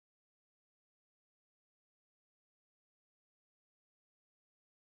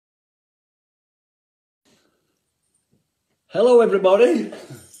Hello everybody,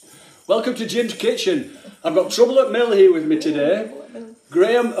 welcome to Jim's Kitchen. I've got Trouble at Mill here with me today,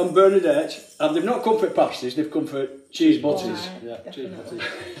 Graham and Bernadette, and they've not come for pasties, they've come for cheese butties. Yeah, cheese butties.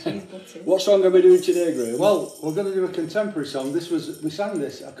 Cheese butties. What song are we doing today, Graham? Well, we're going to do a contemporary song. We sang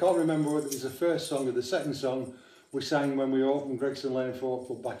this, I can't remember whether it was the first song or the second song we sang when we opened Gregson Lane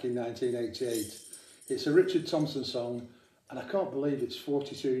Club back in 1988. It's a Richard Thompson song, and I can't believe it's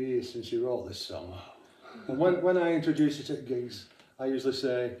 42 years since he wrote this song. And when I introduce it at gigs, I usually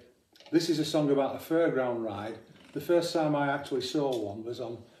say, this is a song about a fairground ride. The first time I actually saw one was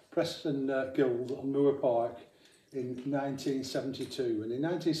on Preston Guild on Moor Park in 1972. And in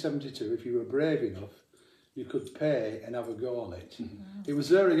 1972, if you were brave enough, you could pay and have a go on it. Mm-hmm. It was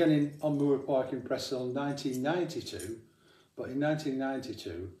there again on Moor Park in Preston in 1992, but in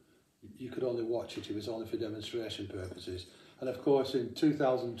 1992, you could only watch it. It was only for demonstration purposes. And of course, in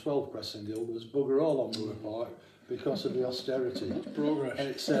 2012, Preston Guild was bugger all on Moor Park because of the austerity.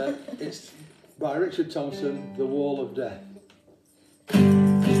 Progress. And it's by Richard Thompson, The Wall of Death.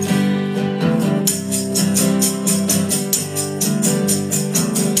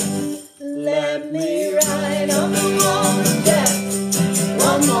 Let me ride on the wall of death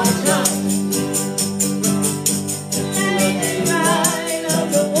one more time. Let me ride on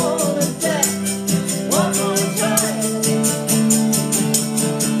the wall of death one more time.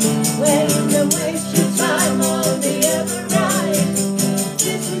 When you can waste your time on the other ride,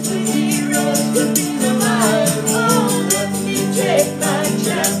 this is the heroes to be alive. Oh, let me take my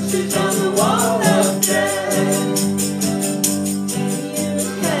chances on the wall of death.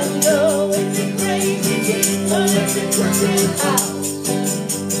 Out.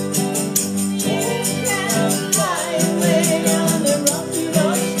 You can fly away on the rock, you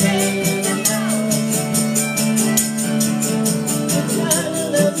don't stay in the house. The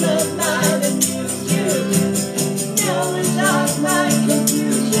tunnel of love might amuse you. No, it's not might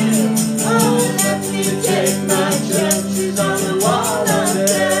confuse you. Oh, let me take my chances on the wall of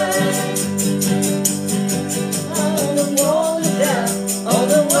death. On the wall of death, all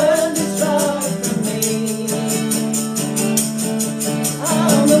the world is far from me.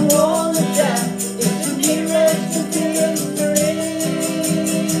 On the wall of death is the nearest to being free.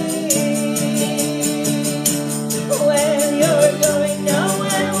 When you're going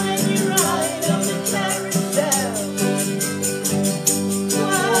nowhere, when you ride on the carousel.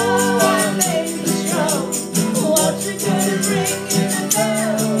 Oh, I made you strong. What's it gonna ring in the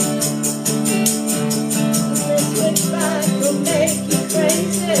bell? This switchback will make you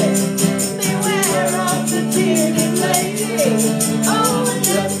crazy. Beware of the bearded lady. Oh,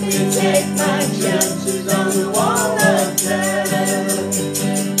 let me take my chances on the wall of death.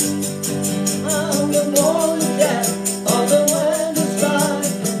 On the wall of death, all the world is far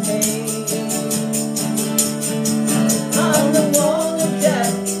from me. On the wall of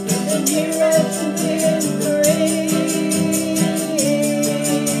death is the nearest to being free.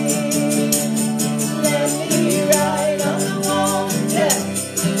 Let me ride on the wall of death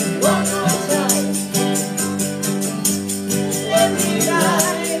one more time. Let me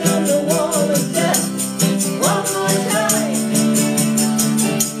ride on the wall of death one more time.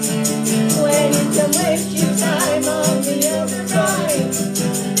 When you can waste your time on the other ride,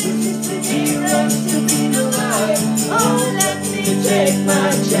 this is the heroes to be alive. Oh, let me take my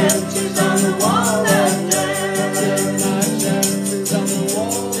chances on the wall of death.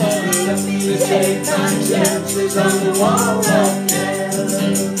 Let me take my chances on the wall of death.